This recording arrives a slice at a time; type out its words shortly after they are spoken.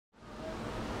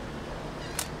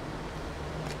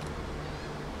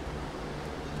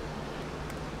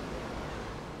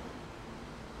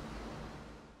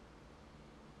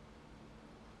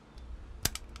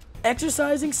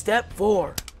Exercising step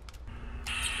 4.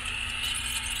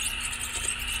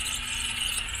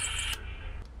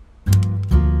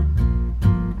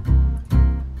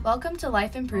 Welcome to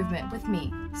Life Improvement with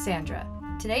me, Sandra.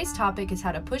 Today's topic is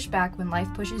how to push back when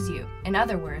life pushes you. In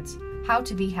other words, how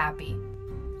to be happy.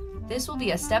 This will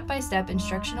be a step-by-step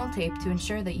instructional tape to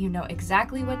ensure that you know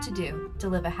exactly what to do to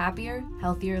live a happier,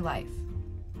 healthier life.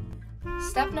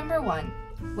 Step number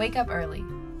 1, wake up early.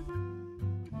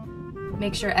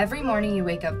 Make sure every morning you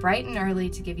wake up bright and early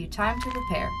to give you time to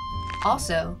prepare.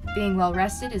 Also, being well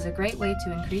rested is a great way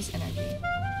to increase energy.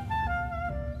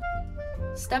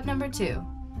 Step number 2,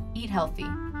 eat healthy.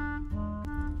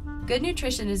 Good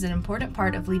nutrition is an important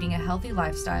part of leading a healthy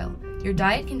lifestyle. Your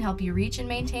diet can help you reach and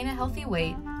maintain a healthy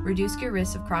weight, reduce your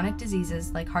risk of chronic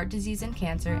diseases like heart disease and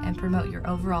cancer, and promote your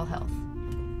overall health.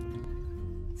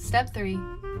 Step 3,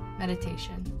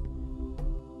 meditation.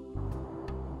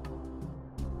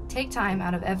 Take time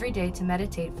out of every day to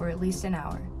meditate for at least an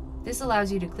hour. This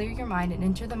allows you to clear your mind and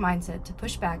enter the mindset to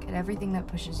push back at everything that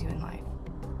pushes you in life.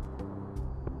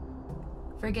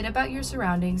 Forget about your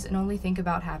surroundings and only think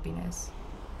about happiness.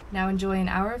 Now enjoy an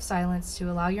hour of silence to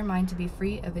allow your mind to be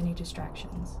free of any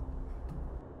distractions.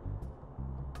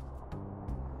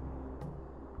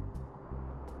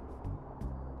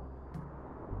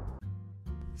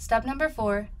 Step number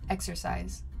 4,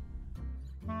 exercise.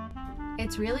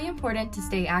 It's really important to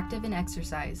stay active and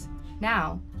exercise.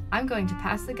 Now, I'm going to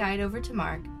pass the guide over to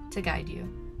Mark to guide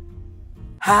you.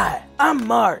 Hi, I'm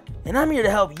Mark, and I'm here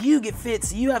to help you get fit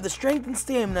so you have the strength and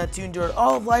stamina to endure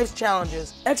all of life's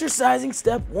challenges. Exercising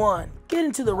step 1, get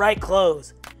into the right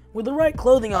clothes. With the right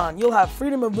clothing on, you'll have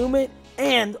freedom of movement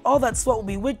and all that sweat will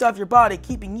be wicked off your body,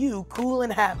 keeping you cool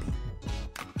and happy.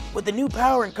 With the new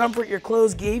power and comfort your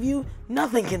clothes gave you,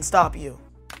 nothing can stop you.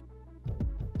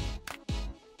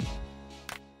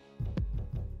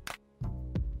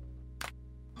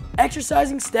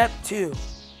 Exercising step 2,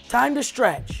 time to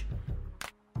stretch.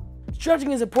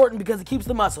 Stretching is important because it keeps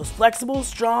the muscles flexible,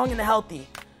 strong, and healthy.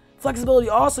 Flexibility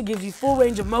also gives you full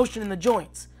range of motion in the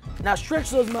joints. Now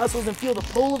stretch those muscles and feel the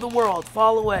pull of the world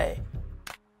fall away.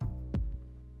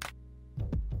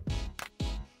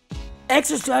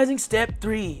 Exercising step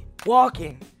 3,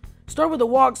 walking. Start with a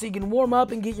walk so you can warm up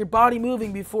and get your body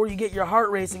moving before you get your heart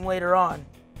racing later on.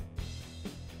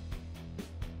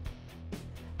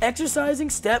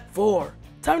 Exercising step 4,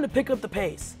 time to pick up the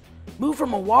pace. Move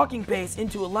from a walking pace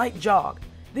into a light jog.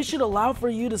 This should allow for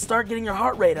you to start getting your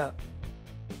heart rate up.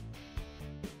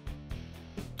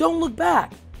 Don't look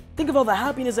back. Think of all the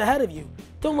happiness ahead of you.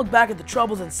 Don't look back at the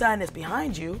troubles and sadness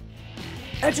behind you.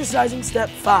 Exercising step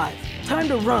 5, time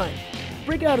to run.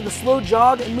 Break out of the slow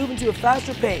jog and move into a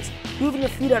faster pace, moving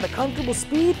your feet at a comfortable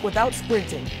speed without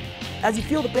sprinting. As you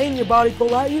feel the pain in your body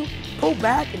pull at you, pull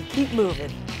back and keep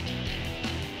moving.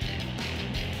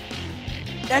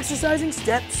 Exercising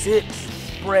step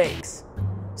 6, breaks.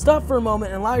 Stop for a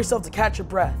moment and allow yourself to catch your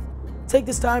breath. Take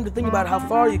this time to think about how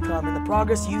far you've come and the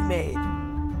progress you've made.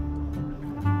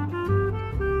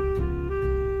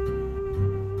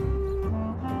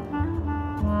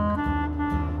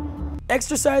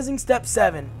 Exercising step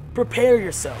 7, prepare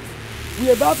yourself. We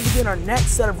are about to begin our next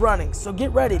set of runnings, so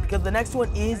get ready because the next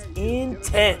one is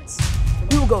intense.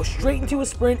 We will go straight into a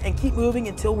sprint and keep moving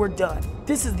until we're done.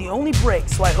 This is the only break,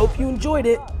 so I hope you enjoyed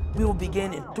it. We will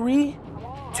begin in 3,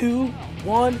 2,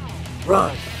 1,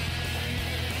 run.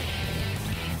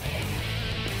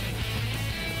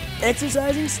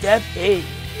 Exercising step 8,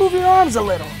 move your arms a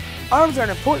little. Arms are an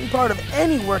important part of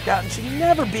any workout and should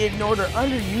never be ignored or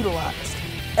underutilized.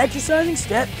 Exercising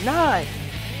step 9,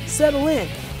 settle in.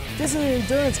 This is an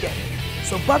endurance game,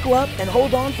 so buckle up and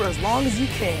hold on for as long as you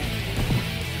can.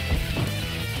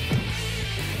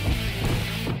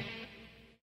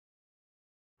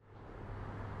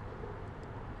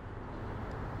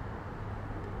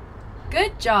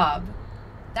 Good job!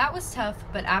 That was tough,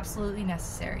 but absolutely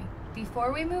necessary.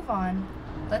 Before we move on,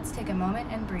 let's take a moment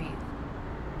and breathe.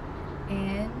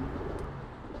 In,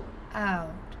 out.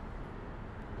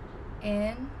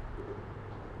 In,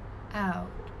 out.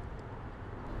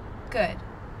 Good.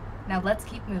 Now let's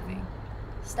keep moving.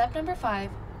 Step number 5,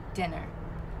 dinner.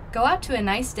 Go out to a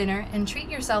nice dinner and treat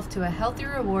yourself to a healthy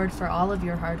reward for all of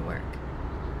your hard work.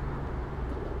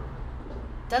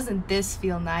 Doesn't this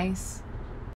feel nice?